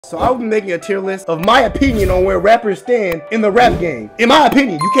So I'll be making a tier list of my opinion on where rappers stand in the rap game. In my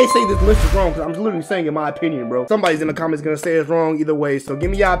opinion, you can't say this list is wrong because I'm literally saying in my opinion, bro. Somebody's in the comments gonna say it's wrong either way. So give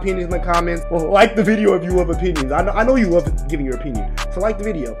me your opinions in the comments. Well, like the video if you love opinions. I know you love giving your opinion. So like the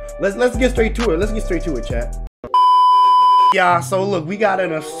video. Let's get straight to it. Let's get straight to it, chat. Yeah, so look, we got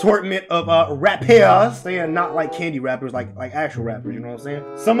an assortment of rappers, saying not like candy rappers, like actual rappers, you know what I'm saying?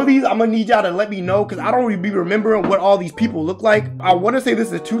 Some of these I'm gonna need y'all to let me know because I don't really be remembering what all these people look like. I want to say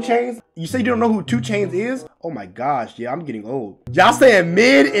this is 2 Chainz. You say you don't know who 2 Chainz is? Oh my gosh, yeah, I'm getting old. Y'all saying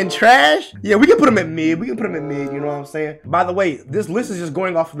mid and trash? Yeah, we can put him at mid. We can put him at mid, you know what I'm saying? By the way, this list is just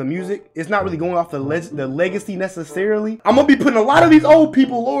going off of the music. It's not really going off the legacy necessarily. I'm gonna be putting a lot of these old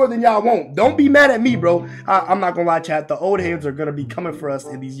people lower than y'all want. Don't be mad at me, bro. I'm not gonna lie, chat. The old heads are gonna be coming for us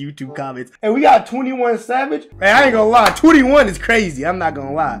in these YouTube comments. And we got 21 Savage. Man, I ain't gonna lie, 21 is crazy. I'm not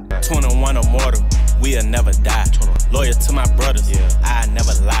gonna lie. 21 immortal, we'll never die. Loyal to my brothers, yeah, I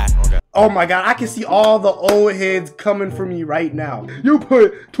never lie. Okay. Oh my god, I can see all the old heads coming for me right now. You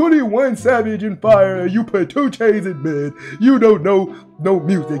put 21 Savage in fire, you put 2 Chainz in bed. You don't know no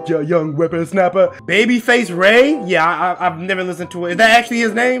music, you young whippersnapper. Babyface Ray? Yeah, I've never listened to it. Is that actually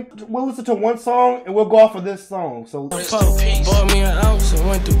his name? We'll listen to one song and we'll go off of this song. So bought me an ounce and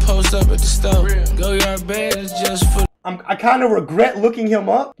went to post up at the store. Go yard bed is just for. I kind of regret looking him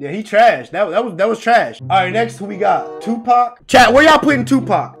up. Yeah, he trash. That was trash. All right, next who we got? Tupac. Chat, where y'all putting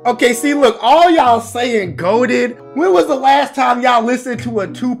Tupac? Okay, see, look, all y'all saying goated. When was the last time y'all listened to a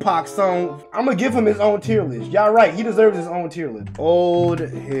Tupac song? I'm gonna give him his own tier list. Y'all right, he deserves his own tier list. Old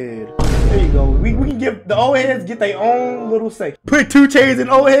head. There you go. We can give the old heads get their own little say. Put 2 Chainz in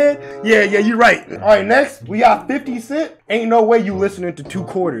old head? Yeah, you're right. All right, next we got 50 Cent. Ain't no way you listening to 2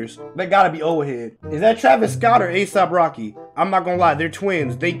 quarters. That gotta be old head. Is that Travis Scott or A$AP Rocky? I'm not gonna lie, they're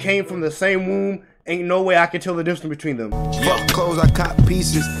twins. They came from the same womb. Ain't no way I can tell the difference between them. Fuck clothes, I cop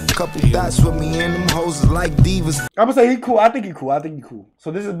pieces. Couple dots with me and them hoes like divas. I'm gonna say he cool. I think he cool. So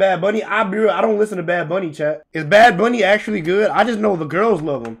this is Bad Bunny. I don't listen to Bad Bunny, chat. Is Bad Bunny actually good? I just know the girls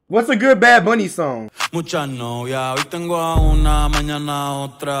love him. What's a good Bad Bunny song? Muchas novias, hoy tengo a una, mañana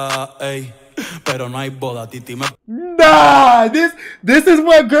otra, ey. Pero no hay boda, titi me. Nah, this is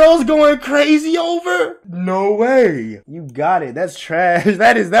what girls going crazy over? No way. You got it. That's trash.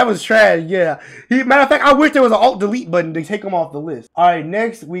 That was trash. Yeah. Matter of fact, I wish there was an alt delete button to take him off the list. All right,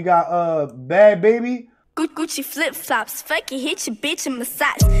 next we got Bad Baby. Gucci flip flops, fucking hit your bitch in my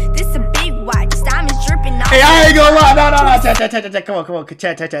socks. This a big watch, diamonds dripping off. Hey, I ain't gonna lie, no, chat, come on,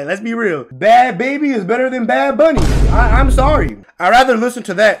 chat. Let's be real. Bad Baby is better than Bad Bunny. I'm sorry. I'd rather listen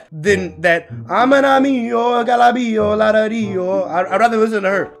to that than that. I'm an amigo, galabio, la da dio. I'd rather listen to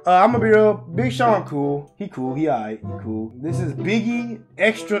her. I'm gonna be real. Big Sean cool. He cool. He alright. He cool. This is Biggie,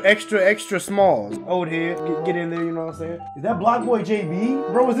 extra smalls. Old head, get in there. You know what I'm saying? Is that Block Boy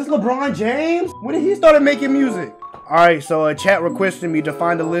JB? Bro, is this LeBron James? When did he start making music? Alright, so chat requested me to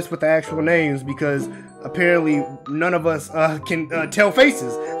find a list with the actual names because apparently none of us can tell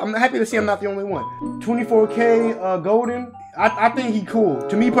faces. I'm happy to see I'm not the only one. 24K Golden, I think he cool.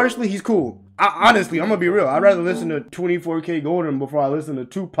 To me personally, he's cool. Honestly, I'm gonna be real. I'd rather listen to 24K Golden before I listen to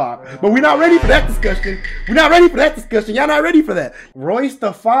Tupac. But we're not ready for that discussion. Y'all not ready for that. Royce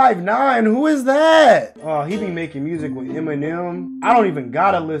the 5'9", who is that? Oh, he be making music with Eminem. I don't even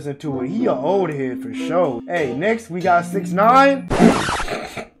gotta listen to it. He a old head for sure. Hey, next we got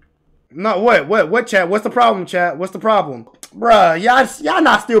 6ix9ine. No, what, chat? What's the problem, chat? What's the problem? Bruh, y'all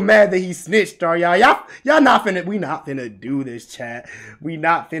not still mad that he snitched, are y'all? Y'all not finna, we not finna do this, chat. We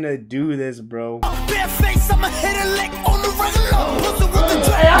not finna do this, bro. Bare face, I'ma hit a lick on the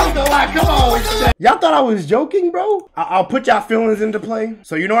regular. Hey, I ain't gonna lie, come on. Y'all thought I was joking, bro? I'll put y'all feelings into play.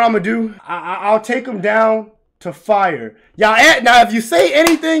 So you know what I'm gonna do? I'll take them down to fire. Y'all, now if you say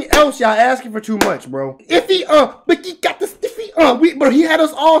anything else, y'all asking for too much, bro. If he, but he got this, but he had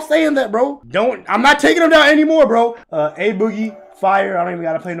us all saying that, bro. I'm not taking him down anymore, bro. A Boogie, fire. I don't even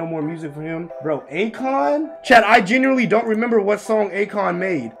gotta play no more music for him. Bro, Akon? Chat, I genuinely don't remember what song Akon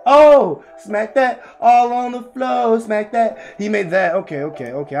made. Oh, smack that all on the floor, smack that. He made that. Okay,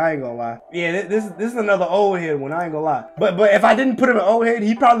 I ain't gonna lie. Yeah, this is another old head one, I ain't gonna lie. But if I didn't put him in old head,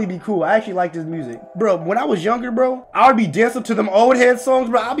 he'd probably be cool. I actually like his music. Bro, when I was younger, bro, I would be dancing to them old head songs,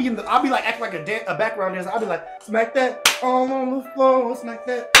 bro. I'll be like acting like a background dancer. I'll be like, smack that all on the floor, smack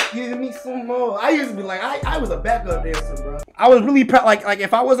that. Give me some more. I used to be like, I was a backup dancer, bro. I was really proud. Like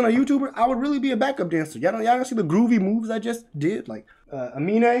if I wasn't a YouTuber, I would really be a backup dancer. Y'all don't see the groovy moves I just did? Like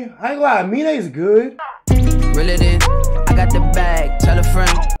Amine. I ain't gonna lie, Amine is good. Reel it in. I got the bag, tell a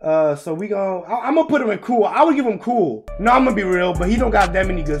friend. So we I'm gonna put him in cool. I would give him cool. No, I'm gonna be real, but he don't got that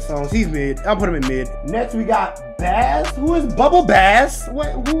many good songs. He's mid. I'll put him in mid. Next we got Bass. Who is Bubble Bass?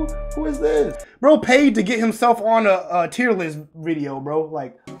 What? Who is this? Bro paid to get himself on a tier list video, bro.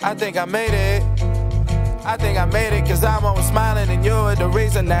 Like, I think I made it. I think I made it, cause I'm always smiling and you're the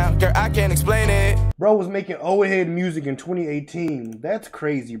reason now. Girl, I can't explain it. Bro was making old head music in 2018. That's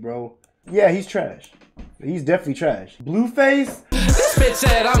crazy, bro. Yeah, he's trash. He's definitely trash. Blueface. This bitch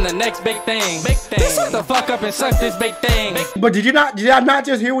said I'm the next big thing. Big thing. Shut the fuck up and suck this big thing. But did I not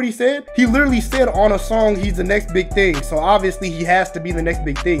just hear what he said? He literally said on a song he's the next big thing. So obviously he has to be the next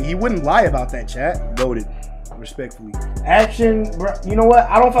big thing. He wouldn't lie about that, chat. Goated. Respectfully. Action, bro. You know what?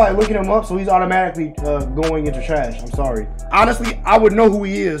 I don't feel like looking him up, so he's automatically going into trash. I'm sorry. Honestly, I would know who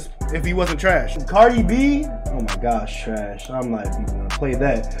he is if he wasn't trash. Cardi B. Oh my gosh, trash. I'm not even gonna play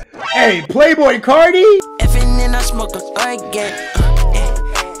that. Hey, Playboy Cardi. Effing I smoke a again.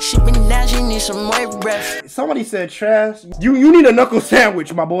 She been down, she needs some more breath. Somebody said trash. You need a knuckle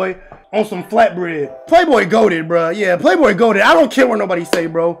sandwich, my boy, on some flatbread. Playboy goated, bro. Yeah, Playboy goated. I don't care what nobody say,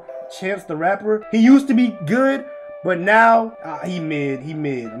 bro. Chance the Rapper. He used to be good, but now he mid.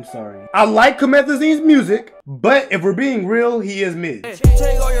 I'm sorry. I like Comethazine's music, but if we're being real, he is mid.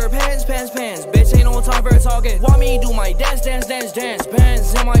 Take all your pants. Bitch, ain't no time for talking. Want me do my dance. Pants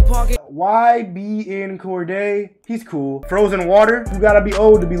in my pocket. YBN Corday. He's cool. Frozen Water. You gotta be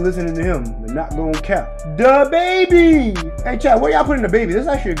old to be listening to him. They're not gonna cap. The Baby. Hey, chat, where y'all putting The Baby? This is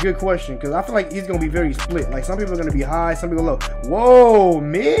actually a good question because I feel like he's gonna be very split. Like, some people are gonna be high, some people low. Whoa,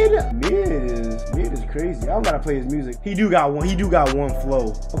 mid is crazy. I don't gotta play his music. He do got one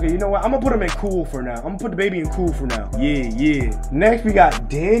flow. Okay, you know what? I'm gonna put him in cool for now. I'm gonna put The Baby in cool for now. Yeah. Next we got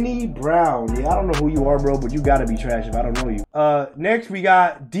Danny Brown. Yeah, I don't know who you are, bro, but you gotta be trash if I don't know you. Next we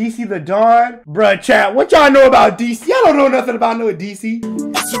got DC the Dawn. Bruh, chat, what y'all know about DC? I don't know nothing about no DC.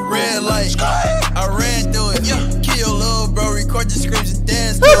 It's a red light. I ran through it. Yeah, kill your little bro, record the screams and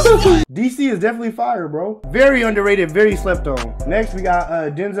dance to it. DC is definitely fire, bro. Very underrated, very slept on. Next we got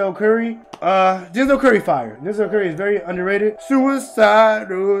Denzel Curry. Denzel Curry fire. Denzel Curry is very underrated.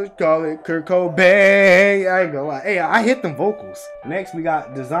 Suicidal, call it Kurt Cobain. I ain't gonna lie. Hey, I hit them vocals. Next we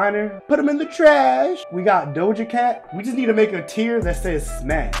got Designer. Put him in the trash. We got Doja Cat. We just need to make a tier that says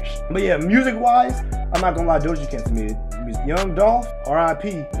smash. But yeah, music wise, I'm not gonna lie, Doja Cat's mid. Young Dolph,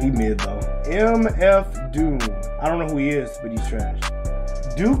 R.I.P. He mid though. MF Doom. I don't know who he is, but he's trash.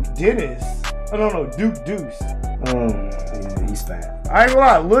 Duke Dennis. Oh no, Duke Deuce. He's fat. I ain't gonna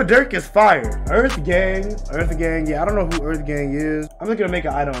lie, Lil Durk is fire. Earth Gang, yeah, I don't know who Earth Gang is. I'm just gonna make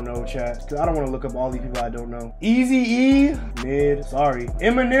an I don't know chat, because I don't want to look up all these people I don't know. Eazy-E, mid, sorry.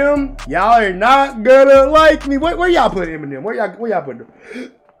 Eminem, y'all are not gonna like me. Where y'all putting Eminem? Where y'all putting him?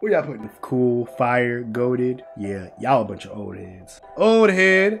 Where y'all putting him? Cool, fire, goated. Yeah, y'all a bunch of old heads. Old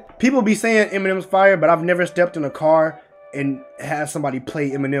head. People be saying Eminem's fire, but I've never stepped in a car and have somebody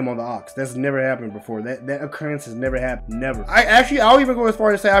play Eminem on the aux. That's never happened before. That occurrence has never happened. Never. I'll even go as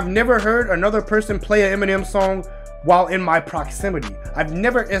far as to say I've never heard another person play an Eminem song while in my proximity. It's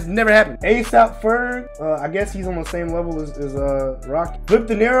never happened. ASAP Ferg, I guess he's on the same level as Rocky. Flip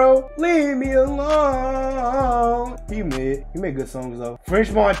De Niro, leave me alone. He made good songs though.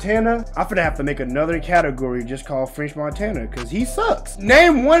 French Montana, I'm gonna have to make another category just called French Montana because he sucks.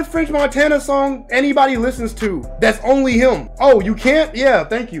 Name one French Montana song anybody listens to that's only him. Oh, you can't? Yeah,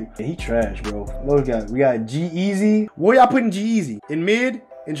 thank you. Yeah, he trash, bro. What we got G-Eazy. Where y'all putting G-Eazy? In mid?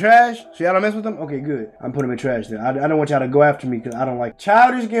 In trash? So y'all don't mess with them? Okay, good. I'm putting him in trash then. I don't want y'all to go after me because I don't like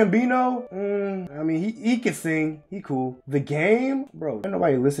Childish Gambino. I mean, he can sing. He cool. The Game? Bro, ain't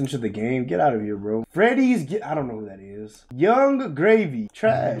nobody listen to The Game. Get out of here, bro. Freddy's, I don't know who that is. Young Gravy.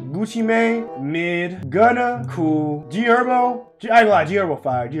 Trash. Gucci Mane. Mid. Gunna. Cool. G Herbo. I ain't gonna lie. G Herbo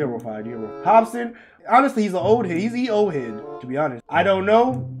fire. G Herbo. Hobson. Honestly, he's an old head. He's the old head, to be honest. I don't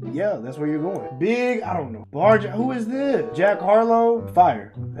know. Yeah, that's where you're going. Big, I don't know. Barja, who is this? Jack Harlow,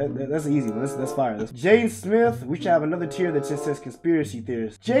 fire. That's an easy one. That's fire. Jaden Smith. We should have another tier that just says conspiracy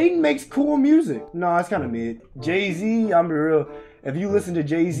theorists. Jaden makes cool music. No, it's kind of mid. Jay-Z, I'm be real. If you listen to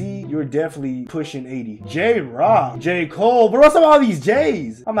Jay-Z, you're definitely pushing 80. J-Rock, J. Cole, but what's up with all these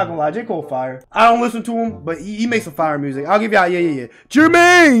J's? I'm not gonna lie, J. Cole fire. I don't listen to him, but he makes some fire music. I'll give y'all, yeah.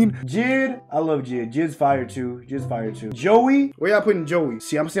 Jermaine! Jid, I love Jid. Jid's fire too. Joey, where y'all putting Joey?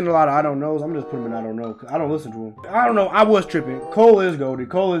 See, I'm seeing a lot of I don't knows. I'm just putting him in I don't know. I don't listen to him. I don't know, I was tripping. Cole is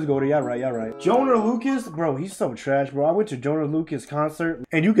goated. Y'all right. Jonah Lucas, bro, he's so trash, bro. I went to Jonah Lucas concert,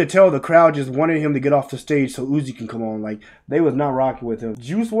 and you could tell the crowd just wanted him to get off the stage so Uzi can come on. Like, they was not rocking with him.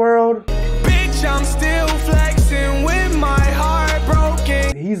 Juice WRLD. Bitch, I'm still flexing with my heart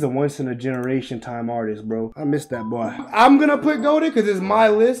broken. He's a once in a generation time artist, bro. I miss that boy. I'm gonna put goated because it's my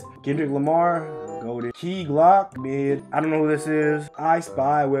list. Kendrick Lamar, goated. Key Glock, mid. I don't know who this is. I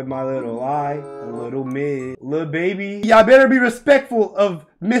Spy with my little eye, a little mid. Lil Baby. Y'all better be respectful of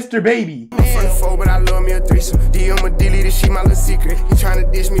Mr. Baby. I'm from the 4, but I love me a threesome. DM a dilly, this shit my little secret. He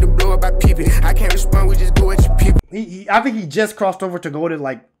tryna dish me to blow up by peeping. I can't respond, we just go at your people. I think he just crossed over to goated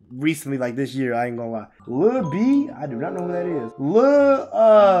like recently, like this year. I ain't gonna lie. Lil B, I do not know who that is.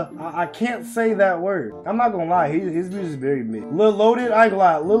 I can't say that word. I'm not gonna lie, his music is very mid. Lil Loaded, I ain't gonna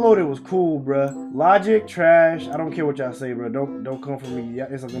lie, Lil Loaded was cool, bruh. Logic, trash. I don't care what y'all say, bro. Don't come for me.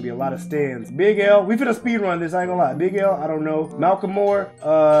 It's gonna be a lot of stands. Big L, we finna speed run this. I ain't gonna lie. Big L, I don't know. Malcolm Moore,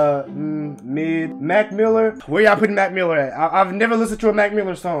 mid. Mac Miller, where y'all putting Mac Miller at? I've never listened to a Mac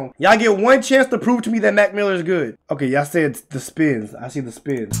Miller song. Y'all get one chance to prove to me that Mac Miller is good. Okay, y'all said the spins. I see the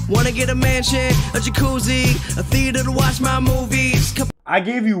spins. Wanna get a mansion, a jacuzzi, a theater to watch my movies. I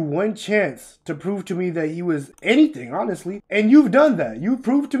gave you one chance to prove to me that he was anything, honestly, and you've done that. You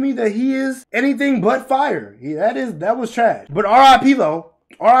proved to me that he is anything but fire. That was trash. But R.I.P. though.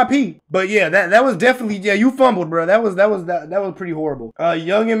 R.I.P. But yeah, that was definitely, yeah, you fumbled, bro. That was pretty horrible.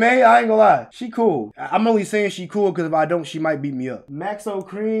 Young M.A., I ain't gonna lie, she cool. I'm only saying she cool because if I don't, she might beat me up. Maxo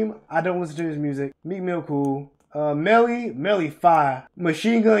Cream, I don't listen to his music. Meek Mill cool. Melly fire.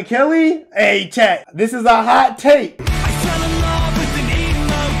 Machine Gun Kelly, hey chat, this is a hot take. I fell in love with an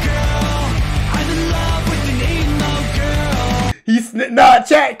emo girl. I'm in love with an emo girl. Nah,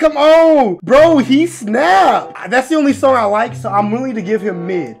 chat, come on, bro, he snapped. That's the only song I like, so I'm willing to give him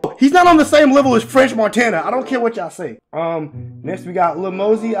mid. He's not on the same level as French Montana. I don't care what y'all say. Next we got Lil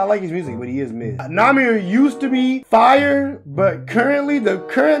Mosey. I like his music, but he is mid. Namir used to be fire, but currently the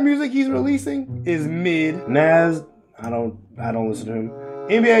current music he's releasing is mid. Nas, I don't listen to him.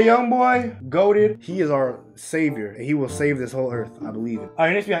 Nbayoungboy, goated. He is our savior, and he will save this whole earth. I believe it. All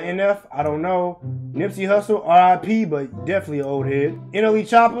right, next we got NF. I don't know. Nipsey Hussle, R.I.P., but definitely an old head. NLE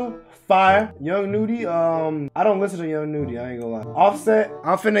Chopper, fire. Young Nudie, I don't listen to Young Nudie, I ain't gonna lie. Offset,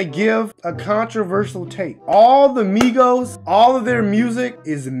 I'm finna give a controversial take. All the Migos, all of their music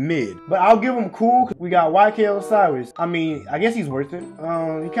is mid, but I'll give them cool. We got YK Osiris. I mean, I guess he's worth it.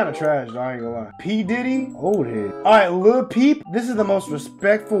 He kind of trash, though, I ain't gonna lie. P. Diddy, old head. All right, Lil Peep. This is the most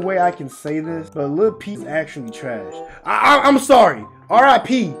respectful way I can say this, but Lil Peep's actually trash. I'm sorry.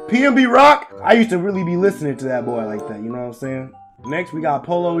 R.I.P. PNB Rock. I used to really be listening to that boy like that, you know what I'm saying? Next, we got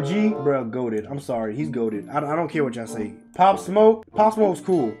Polo G. Bro, goated. I'm sorry, he's goated. I don't care what y'all say. Pop Smoke. Pop Smoke's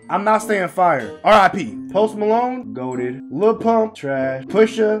cool. I'm not saying fire. R.I.P. Post Malone. Goated. Lil Pump. Trash.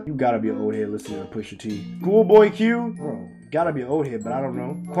 Pusha. You gotta be an old head listening to Pusha T. Schoolboy Q. Bro, gotta be an old head, but I don't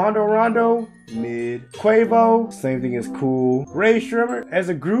know. Quando Rondo. Mid. Quavo. Same thing as cool. Ray Shrimmer. As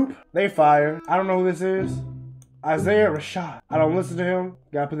a group, they fire. I don't know who this is. Isaiah Rashad. I don't listen to him.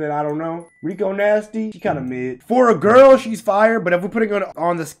 Gotta put that I don't know. Rico Nasty. She kind of mid. For a girl, she's fire. But if we're putting her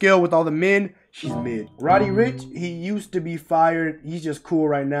on the scale with all the men, she's mid. Roddy Ricch. He used to be fired. He's just cool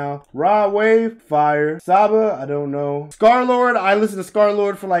right now. Rod Wave. Fire. Saba. I don't know. Scarlord. I listened to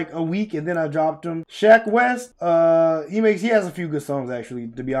Scarlord for like a week and then I dropped him. Shaq West. He has a few good songs actually,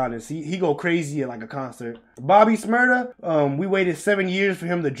 to be honest. He go crazy at like a concert. Bobby Smurda. We waited 7 years for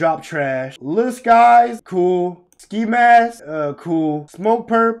him to drop trash. Lil Skies. Cool. Ski Mask, cool. Smoke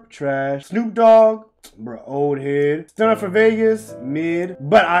Perp, trash. Snoop Dogg, bro, old head. Stunner for Vegas, mid.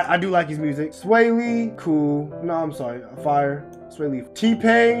 But I do like his music. Sway Lee, cool. No, I'm sorry, fire. Sway Lee.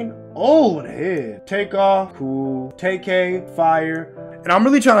 T-Pain, old head. Takeoff, cool. Tay-K, fire. And I'm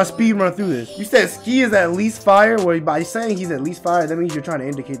really trying to speed run through this. You said Ski is at least fire. Well, by saying he's at least fire, that means you're trying to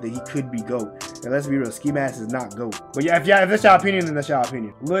indicate that he could be GOAT. And let's be real, Ski Mask is not GOAT. But yeah, if that's your opinion, then that's your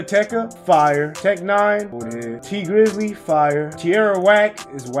opinion. Lil Tecca, fire. Tech 9, old head. T Grizzly, fire. Tierra Whack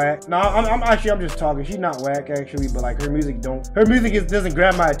is whack. No, I'm just talking. She's not whack actually, but like her music doesn't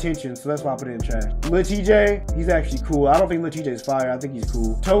grab my attention, so that's why I put it in trash. Lil TJ, he's actually cool. I don't think Lil TJ is fire. I think he's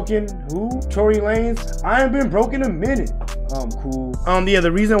cool. Token, who? Tory Lanez, I ain't been broke in a minute. Cool. Yeah,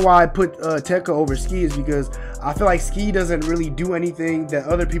 the reason why I put Tecca over Ski is because I feel like Ski doesn't really do anything that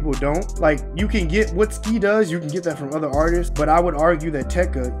other people don't. Like, you can get what Ski does, you can get that from other artists, but I would argue that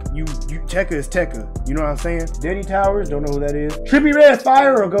Tecca, Tecca is Tecca. You know what I'm saying? Denny Towers, don't know who that is. Trippie Redd,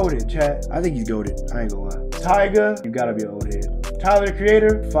 fire or goated, chat? I think he's goated. I ain't gonna lie. Tyga, you gotta be an old head. Tyler the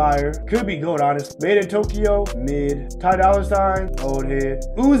Creator, fire. Could be goat, honest. Made in Tokyo, mid. Ty Dolla $ign, old head.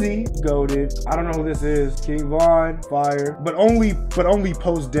 Uzi, goated. I don't know who this is. King Von, fire. But only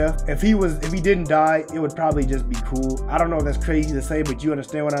post death. If he didn't die, it would probably just be cool. I don't know if that's crazy to say, but you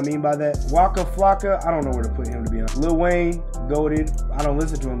understand what I mean by that. Waka Flocka, I don't know where to put him, to be honest. Lil Wayne, goated. I don't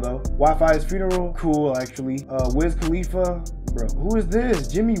listen to him though. Wi-Fi's Funeral, cool actually. Wiz Khalifa, bro, who is this?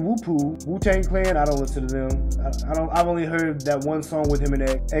 Jimmy Whoopoo, Wu-Tang Clan, I don't listen to them. I've only heard that one song with him and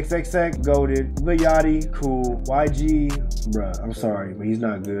XXX, goated. Lil Yachty, cool. YG, bruh, I'm sorry, but he's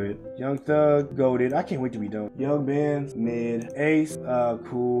not good. Young Thug, goated. I can't wait to be done. Young Bands, mid. Ace,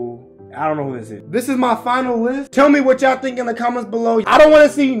 cool. I don't know who this is. This is my final list. Tell me what y'all think in the comments below. I don't want to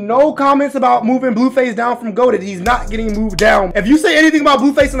see no comments about moving Blueface down from goated. He's not getting moved down. If you say anything about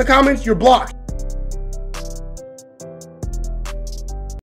Blueface in the comments, you're blocked.